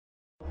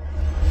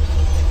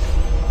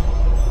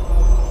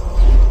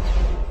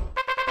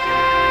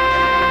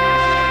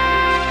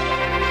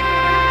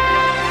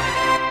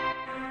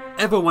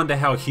Ever wonder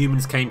how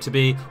humans came to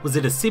be? Was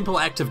it a simple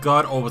act of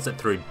God, or was it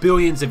through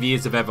billions of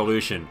years of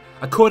evolution?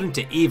 According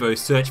to E.V.O.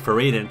 Search for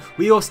Eden,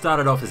 we all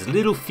started off as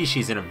little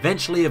fishies and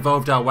eventually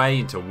evolved our way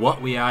into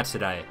what we are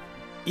today.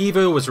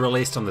 E.V.O. was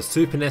released on the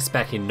Super NES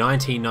back in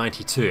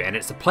 1992, and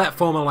it's a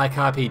platformer-like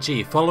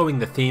RPG following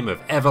the theme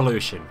of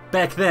evolution.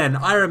 Back then,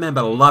 I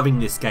remember loving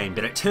this game,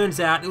 but it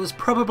turns out it was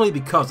probably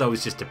because I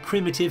was just a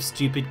primitive,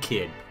 stupid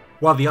kid.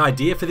 While the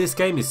idea for this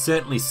game is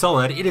certainly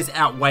solid, it is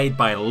outweighed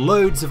by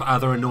loads of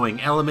other annoying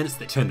elements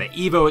that turn the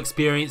E.V.O.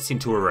 experience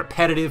into a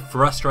repetitive,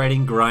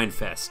 frustrating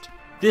grindfest.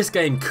 This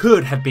game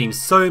could have been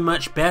so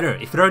much better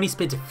if it only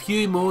spent a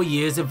few more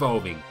years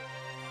evolving.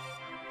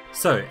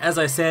 So, as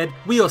I said,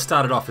 we all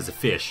started off as a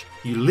fish.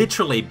 You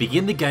literally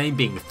begin the game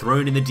being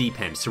thrown in the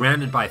deep end,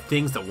 surrounded by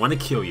things that want to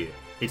kill you.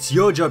 It's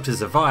your job to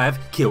survive,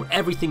 kill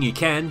everything you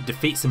can,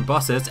 defeat some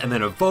bosses, and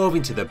then evolve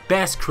into the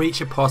best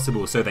creature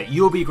possible so that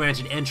you'll be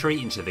granted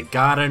entry into the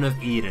Garden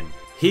of Eden.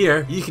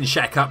 Here, you can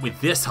shack up with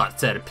this hot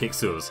set of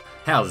pixels.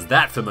 How's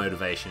that for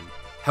motivation?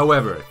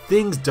 However,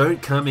 things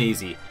don't come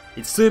easy.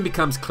 It soon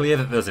becomes clear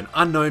that there's an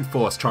unknown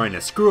force trying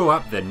to screw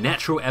up the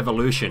natural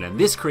evolution, and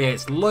this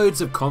creates loads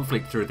of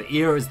conflict through the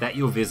eras that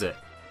you'll visit.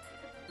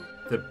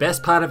 The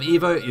best part of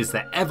E.V.O. is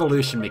the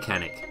evolution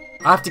mechanic.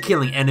 After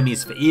killing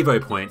enemies for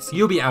E.V.O. points,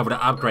 you'll be able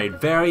to upgrade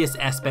various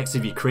aspects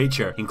of your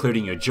creature,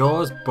 including your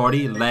jaws,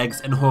 body, legs,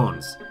 and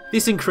horns.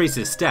 This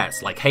increases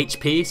stats like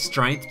HP,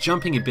 strength,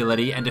 jumping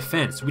ability, and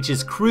defense, which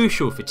is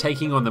crucial for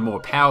taking on the more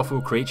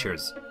powerful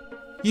creatures.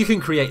 You can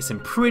create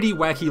some pretty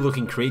wacky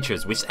looking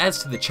creatures, which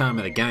adds to the charm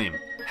of the game.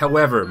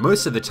 However,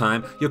 most of the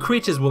time, your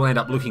creatures will end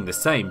up looking the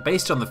same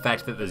based on the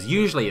fact that there's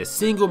usually a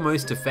single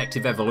most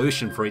effective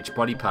evolution for each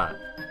body part.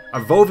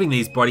 Evolving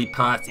these body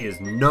parts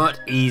is not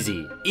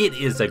easy. It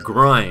is a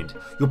grind.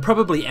 You'll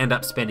probably end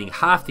up spending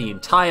half the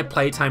entire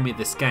playtime with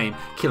this game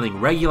killing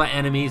regular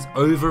enemies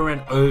over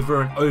and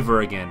over and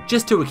over again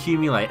just to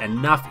accumulate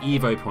enough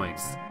E.V.O.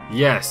 points.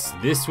 Yes,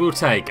 this will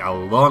take a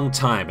long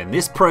time, and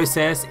this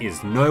process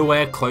is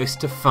nowhere close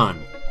to fun.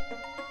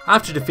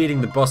 After defeating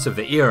the boss of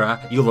the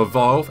era, you'll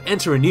evolve,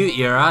 enter a new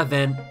era,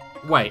 then...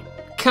 Wait,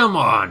 come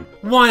on!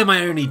 Why am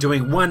I only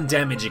doing 1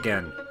 damage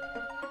again?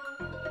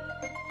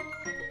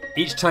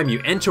 Each time you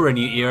enter a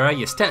new era,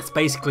 your stats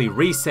basically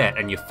reset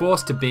and you're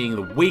forced to being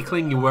the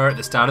weakling you were at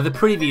the start of the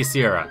previous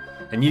era.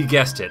 And you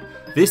guessed it,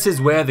 this is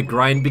where the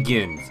grind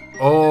begins,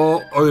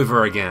 all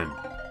over again.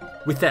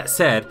 With that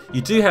said,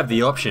 you do have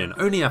the option,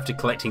 only after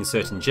collecting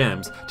certain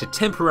gems, to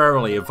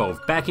temporarily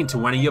evolve back into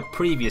one of your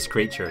previous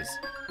creatures.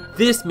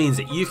 This means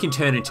that you can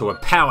turn into a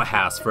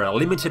powerhouse for a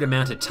limited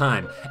amount of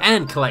time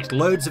and collect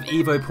loads of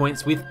E.V.O.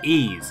 points with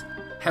ease.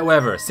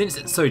 However, since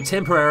it's so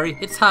temporary,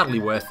 it's hardly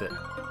worth it.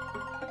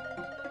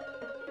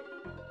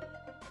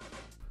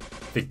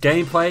 The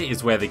gameplay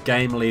is where the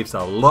game leaves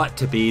a lot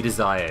to be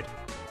desired.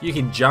 You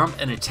can jump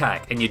and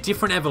attack, and your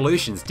different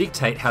evolutions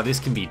dictate how this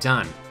can be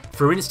done.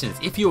 For instance,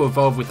 if you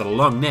evolve with a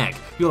long neck,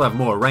 you'll have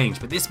more range,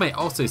 but this may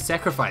also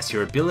sacrifice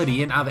your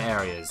ability in other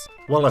areas.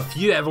 While a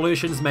few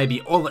evolutions may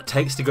be all it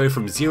takes to go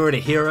from 0 to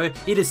hero,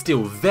 it is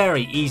still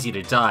very easy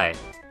to die.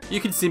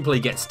 You can simply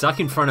get stuck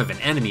in front of an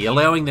enemy,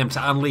 allowing them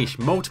to unleash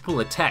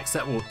multiple attacks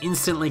that will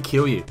instantly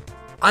kill you.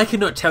 I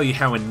cannot tell you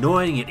how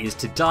annoying it is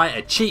to die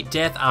a cheap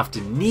death after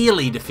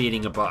nearly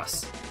defeating a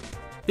boss.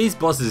 These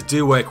bosses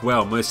do work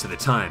well most of the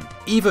time.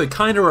 E.V.O.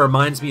 kinda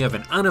reminds me of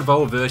an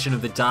unevolved version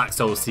of the Dark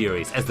Souls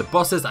series, as the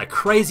bosses are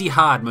crazy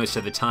hard most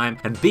of the time,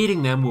 and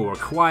beating them will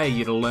require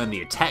you to learn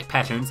the attack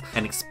patterns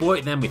and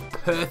exploit them with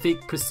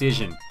perfect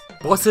precision.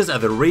 Bosses are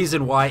the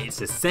reason why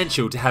it's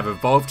essential to have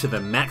evolved to the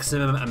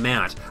maximum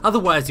amount,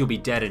 otherwise you'll be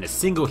dead in a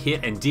single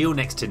hit and deal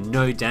next to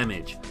no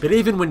damage. But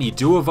even when you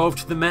do evolve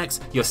to the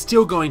max, you're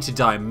still going to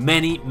die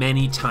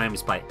many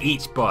times by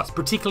each boss,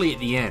 particularly at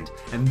the end,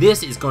 and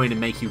this is going to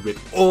make you rip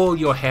all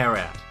your hair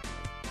out.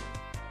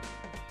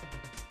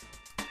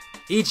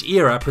 Each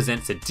era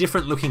presents a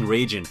different looking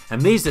region,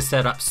 and these are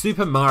set up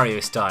Super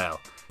Mario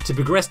style. To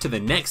progress to the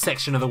next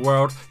section of the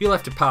world, you'll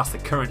have to pass the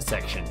current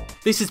section.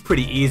 This is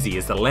pretty easy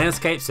as the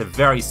landscapes are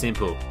very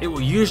simple. It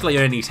will usually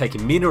only take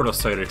a minute or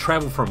so to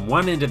travel from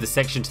one end of the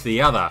section to the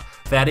other.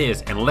 That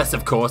is, unless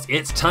of course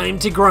it's time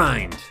to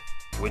grind.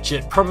 Which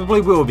it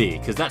probably will be,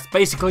 because that's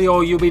basically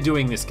all you'll be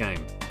doing this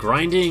game.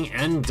 Grinding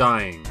and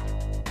dying.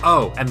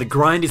 Oh, and the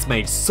grind is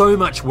made so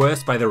much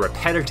worse by the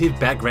repetitive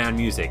background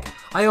music.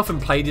 I often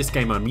play this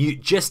game on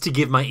mute just to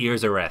give my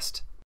ears a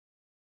rest.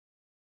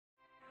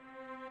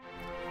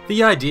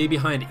 The idea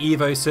behind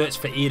E.V.O. Search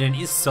for Eden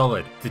is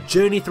solid. The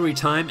journey through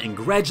time and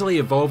gradually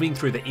evolving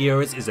through the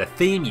eras is a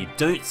theme you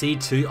don't see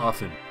too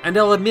often. And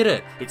I'll admit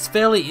it, it's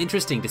fairly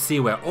interesting to see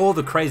where all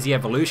the crazy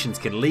evolutions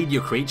can lead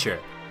your creature.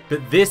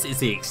 But this is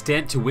the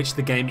extent to which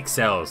the game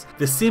excels.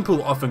 The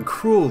simple, often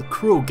cruel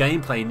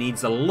gameplay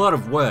needs a lot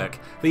of work,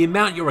 the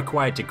amount you're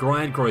required to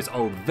grind grows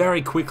old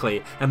very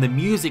quickly, and the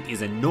music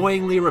is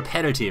annoyingly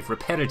repetitive.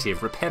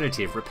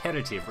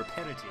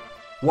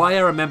 Why I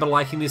remember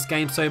liking this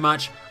game so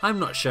much, I'm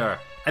not sure.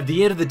 At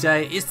the end of the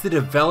day, it's the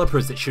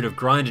developers that should have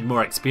grinded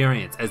more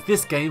experience, as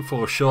this game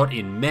falls short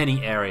in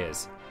many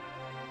areas.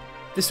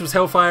 This was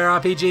Hellfire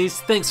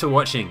RPGs, thanks for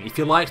watching. If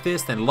you liked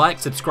this, then like,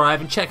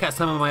 subscribe, and check out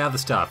some of my other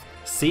stuff.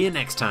 See you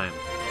next time.